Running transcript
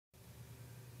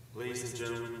Ladies and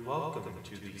gentlemen, welcome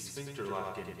to the Sphincter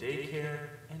Lock-In Daycare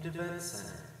and Event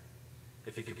Center.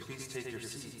 If you could please take your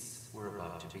seats, we're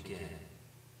about to begin.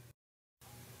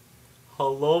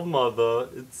 Hello, Mother,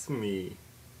 it's me.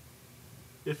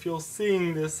 If you're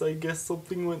seeing this, I guess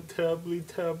something went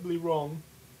terribly wrong.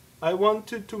 I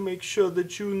wanted to make sure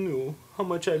that you knew how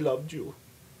much I loved you.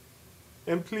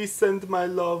 And please send my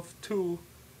love to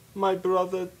my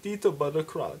brother Dieter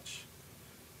Buttercrotch,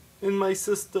 and my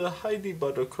sister Heidi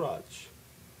Buttercrotch,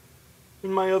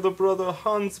 and my other brother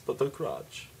Hans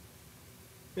Buttercrotch,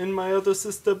 and my other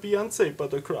sister Beyonce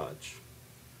Buttercrotch.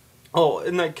 Oh,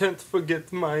 and I can't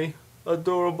forget my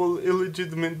adorable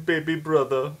illegitimate baby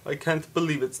brother. I can't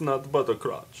believe it's not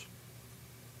Buttercrotch.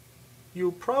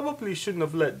 You probably shouldn't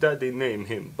have let Daddy name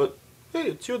him, but hey,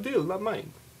 it's your deal, not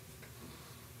mine.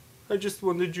 I just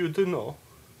wanted you to know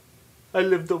I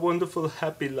lived a wonderful,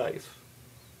 happy life.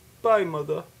 Bye,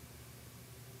 Mother.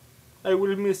 I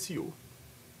will miss you.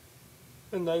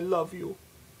 And I love you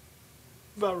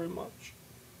very much.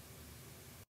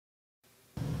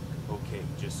 Okay,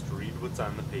 just read what's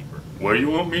on the paper. What do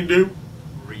you want me to do?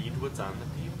 Read what's on the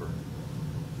paper.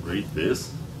 Read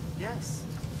this? Yes.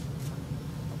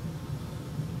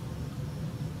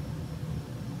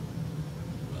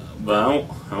 But I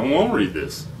don't want to read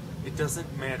this. It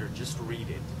doesn't matter, just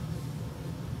read it.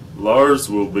 Lars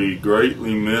will be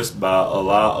greatly missed by a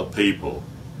lot of people.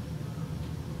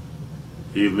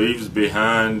 He leaves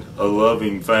behind a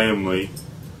loving family,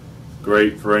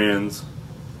 great friends,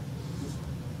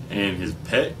 and his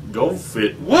pet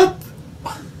goldfish. What?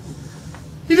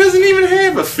 He doesn't even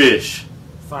have a fish.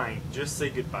 Fine, just say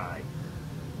goodbye.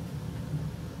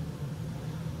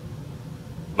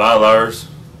 Bye, Lars.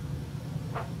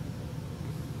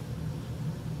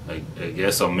 I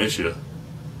guess I'll miss you.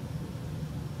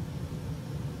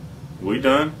 We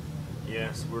done?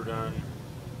 Yes, we're done.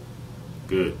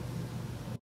 Good.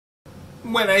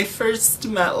 When I first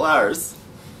met Lars,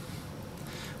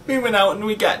 we went out and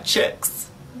we got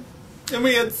chicks. And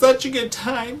we had such a good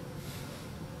time.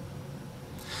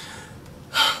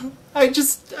 I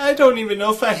don't even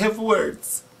know if I have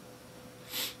words.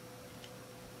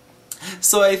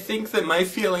 So I think that my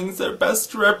feelings are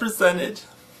best represented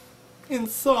in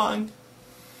song.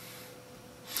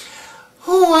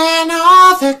 When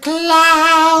all the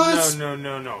clouds...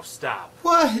 No, stop.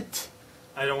 What?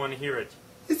 I don't want to hear it.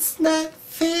 It's not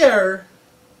fair.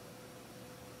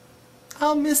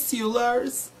 I'll miss you,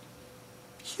 Lars.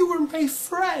 You were my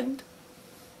friend.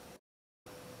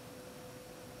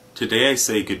 Today I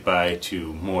say goodbye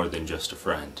to more than just a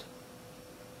friend.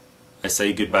 I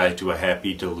say goodbye to a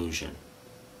happy delusion.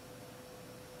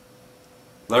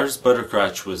 Lars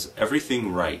Buttercrotch was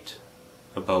everything right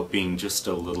about being just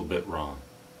a little bit wrong.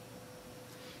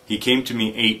 He came to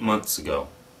me 8 months ago,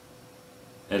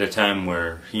 at a time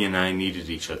where he and I needed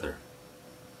each other.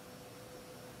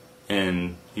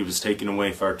 And he was taken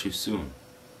away far too soon.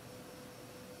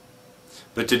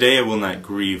 But today I will not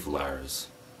grieve Lars.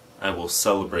 I will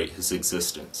celebrate his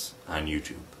existence on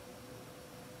YouTube.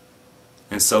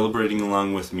 And celebrating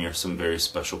along with me are some very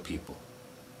special people.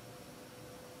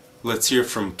 Let's hear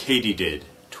from Katydid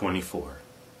 24.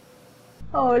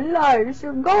 Oh, Lars,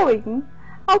 you're going.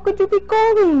 How could you be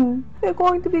going? You're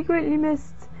going to be greatly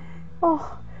missed.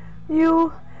 Oh,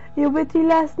 your witty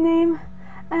last name,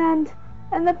 and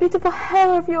that beautiful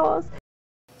hair of yours.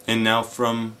 And now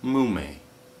from Mume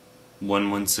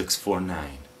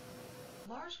 11649.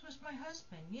 Lars was my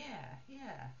husband, yeah.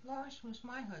 Lars was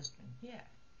my husband, yeah.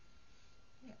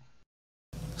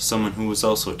 Someone who was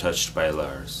also touched by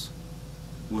Lars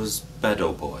was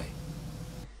Beto Boy.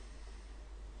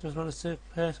 Just want to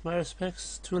pay my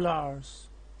respects to Lars.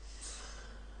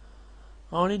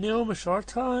 I only knew him a short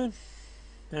time,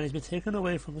 and he's been taken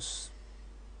away from us.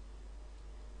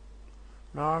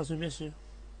 Lars, we miss you.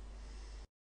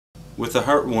 With a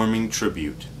heartwarming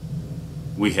tribute,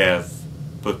 we have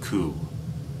Baku.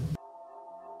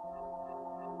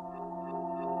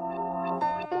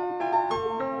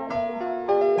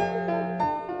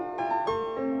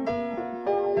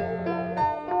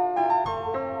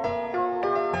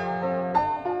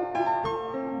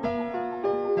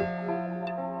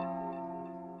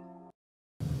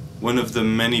 One of the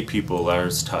many people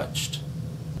Lars touched,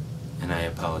 and I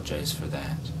apologize for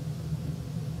that.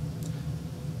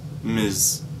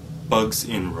 Ms. Bugs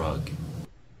in Rug.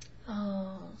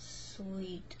 Oh,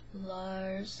 sweet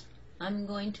Lars, I'm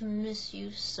going to miss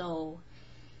you so.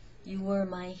 You were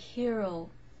my hero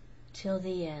till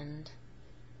the end.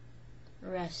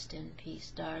 Rest in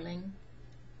peace, darling.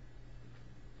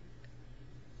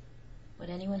 Would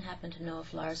anyone happen to know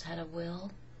if Lars had a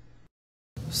will?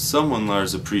 Someone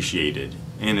Lars appreciated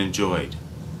and enjoyed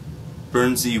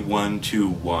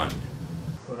Burnsy121.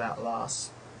 Without Lars,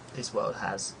 this world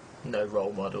has no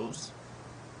role models.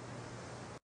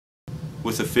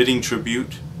 With a fitting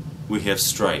tribute, we have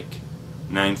Strike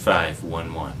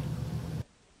 9511.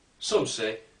 Some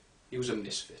say he was a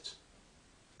misfit,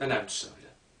 an outsider.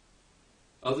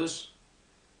 Others,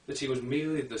 that he was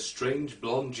merely the strange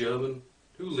blonde German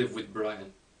who lived with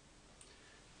Brian.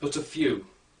 But a few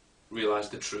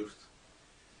realised the truth,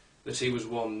 that he was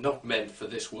one not meant for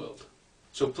this world.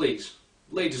 So please,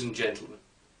 ladies and gentlemen,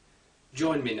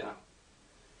 join me now.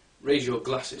 Raise your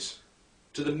glasses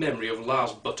to the memory of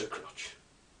Lars Buttercrotch,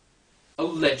 a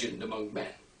legend among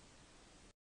men.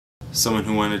 Someone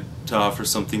who wanted to offer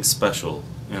something special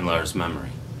in Lars'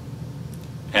 memory.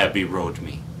 Abby wrote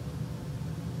me.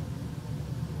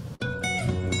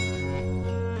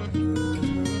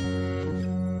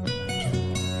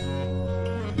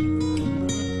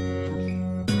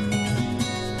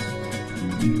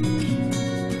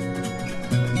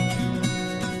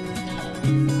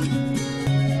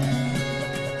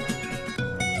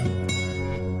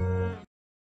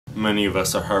 Many of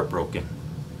us are heartbroken.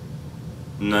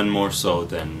 None more so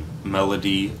than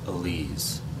Melody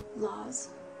Elise. Lars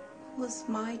was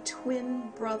my twin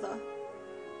brother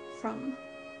from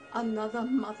another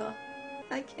mother.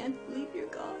 I can't believe you're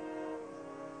gone.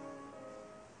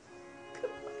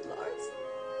 Goodbye, Lars.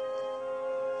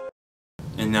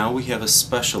 And now we have a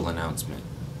special announcement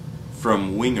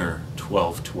from Winger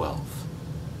 1212.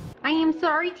 I am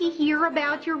sorry to hear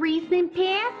about your recent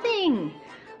passing,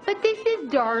 but this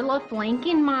is Darla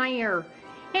Flankenmeyer,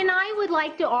 and I would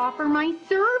like to offer my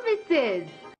services.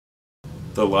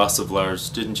 The loss of Lars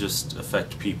didn't just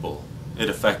affect people, it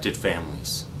affected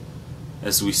families,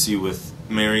 as we see with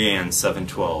Marianne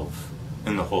 712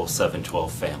 and the whole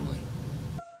 712 family.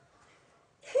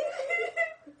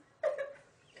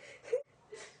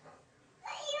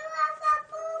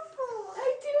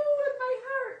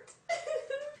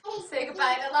 Say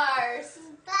goodbye to Lars.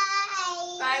 Bye.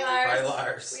 Bye, Lars. Bye,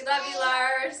 Lars. We love you,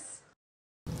 Lars.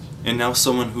 And now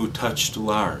someone who touched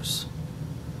Lars.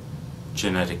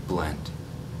 Genetic blend.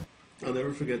 I'll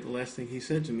never forget the last thing he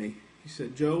said to me. He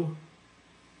said, "Joe,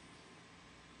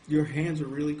 your hands are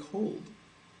really cold.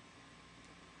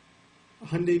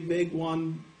 Hyundai Weg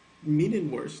one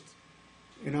Minenwurst.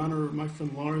 In honor of my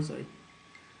friend Lars, I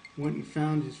went and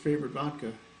found his favorite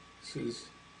vodka. This is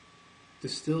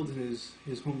distilled in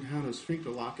his hometown of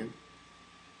Sphinterlaken.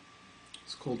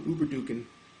 It's called Uberduken.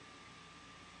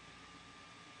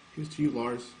 Here's to you,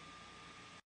 Lars."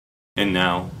 And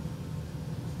now,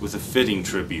 with a fitting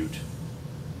tribute,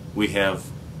 we have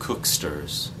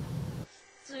Cooksters.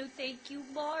 So thank you,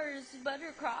 Lars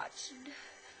Buttercrotch.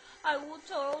 I will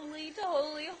totally,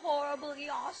 horribly,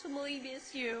 awesomely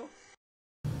miss you.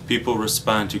 People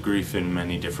respond to grief in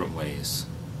many different ways.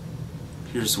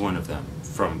 Here's one of them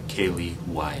from Kaylee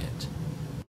Wyatt.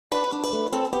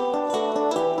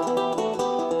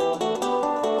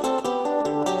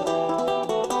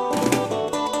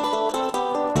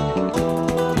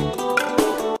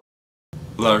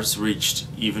 Lars reached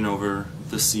even over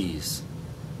the seas,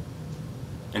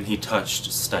 and he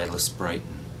touched stylist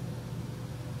Brighton.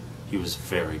 He was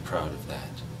very proud of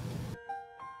that.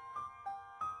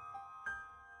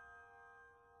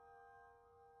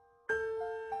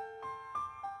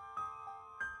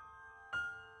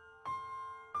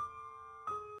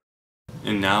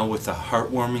 And now with a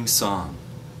heartwarming song,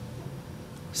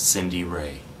 Cindy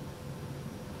Ray.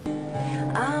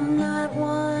 I'm not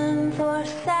one for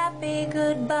sappy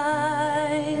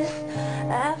goodbyes.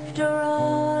 After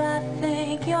all, I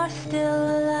think you're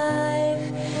still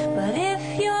alive. But if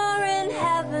you're in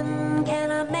heaven,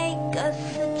 can I make a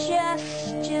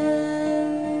suggestion?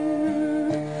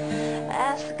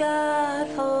 Ask God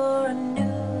for a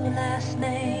new last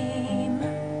name.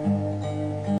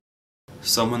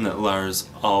 Someone that Lars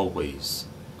always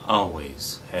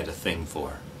had a thing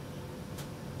for.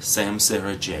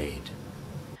 Samsara Jade.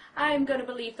 I'm going to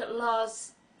believe that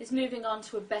Lars is moving on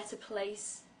to a better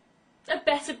place. A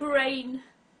better brain.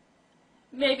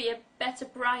 Maybe a better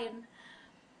Brian.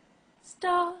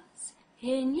 Stars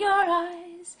in your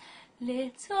eyes,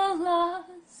 little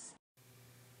Lars.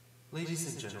 Ladies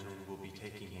and gentlemen, we'll be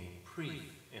taking a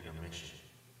brief intermission.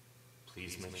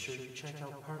 Please make sure you check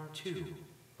out part 2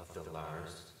 of the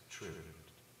Lars Tribute.